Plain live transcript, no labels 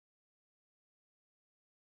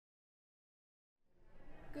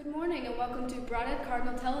Good morning and welcome to Brodhead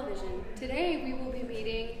Cardinal Television. Today we will be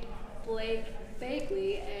meeting Blake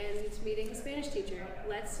Bagley and meeting a Spanish teacher.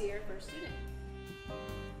 Let's see our first student.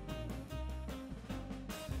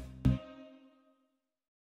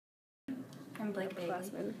 I'm Blake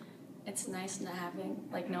Bagley. It's nice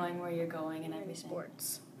knowing where you're going and everything.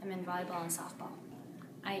 Sports. I'm in volleyball and softball.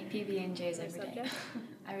 I eat PB&Js every day.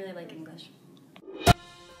 I really like English.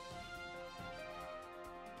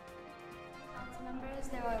 Council members,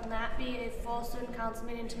 there will not be a full student council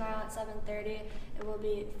meeting tomorrow at 7:30. It will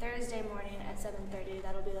be Thursday morning at 7:30.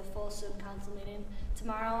 That'll be the full student council meeting.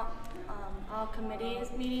 Tomorrow, all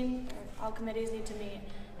committees need to meet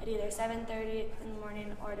at either 7:30 in the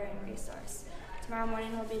morning or during resource. Tomorrow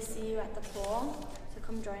morning will be see you at the pool, so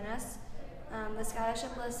come join us. The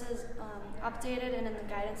scholarship list is updated and in the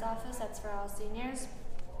guidance office. That's for all seniors.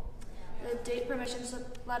 The date permission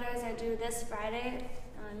slip letters are due this Friday.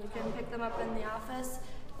 You can pick them up in the office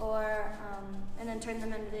or and then turn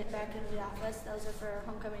them back into the office. Those are for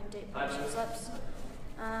homecoming date permission slips.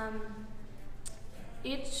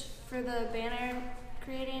 For the banner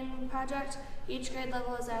creating project, each grade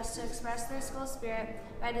level is asked to express their school spirit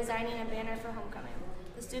by designing a banner for homecoming.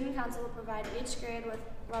 The student council will provide each grade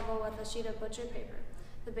level with a sheet of butchered paper.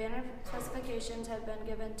 The banner specifications have been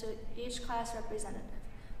given to each class representative.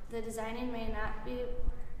 The designing may not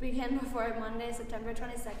begin before Monday, September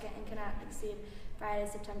 22nd and cannot exceed Friday,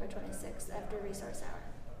 September 26th after resource hour.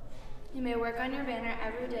 You may work on your banner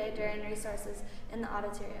every day during resources in the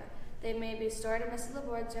auditorium. They may be stored in Mrs.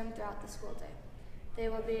 LaBoard's room throughout the school day. They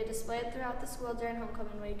will be displayed throughout the school during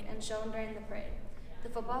homecoming week and shown during the parade. The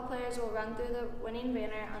football players will run through the winning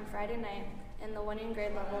banner on Friday night, and the winning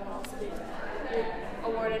grade level will also be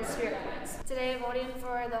awarded spirit points. Today, voting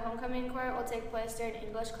for the homecoming court will take place during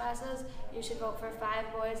English classes. You should vote for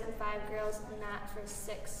 5 boys and 5 girls, and not for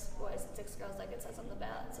 6 boys and 6 girls like it says on the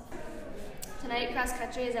ballot. Tonight, cross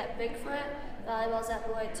country is at Bigfoot, volleyball is at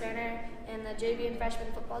Lloyd Turner, and the JV and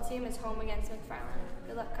freshman football team is home against McFarland.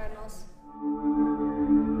 Good luck, Cardinals.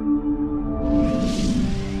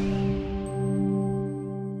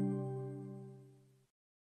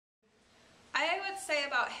 I would say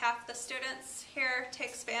about half the students here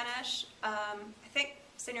take Spanish. I think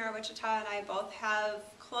Senora Wichita and I both have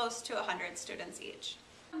close to 100 students each.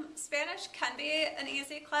 Spanish can be an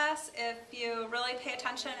easy class if you really pay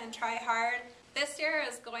attention and try hard. This year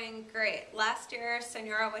is going great. Last year,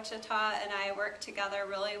 Senora Wichita and I worked together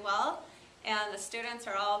really well, and the students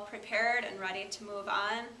are all prepared and ready to move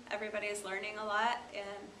on. Everybody's learning a lot,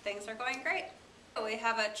 and things are going great. We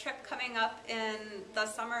have a trip coming up in the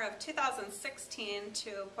summer of 2016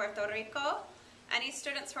 to Puerto Rico. Any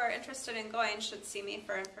students who are interested in going should see me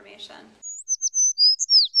for information.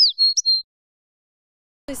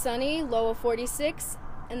 Sunny, low of 46,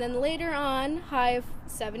 and then later on, high of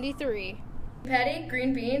 73. Patty,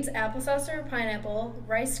 green beans, applesauce or pineapple,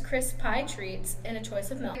 Rice Crisp pie treats, and a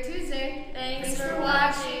choice of milk. Tuesday. Thanks for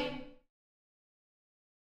watching.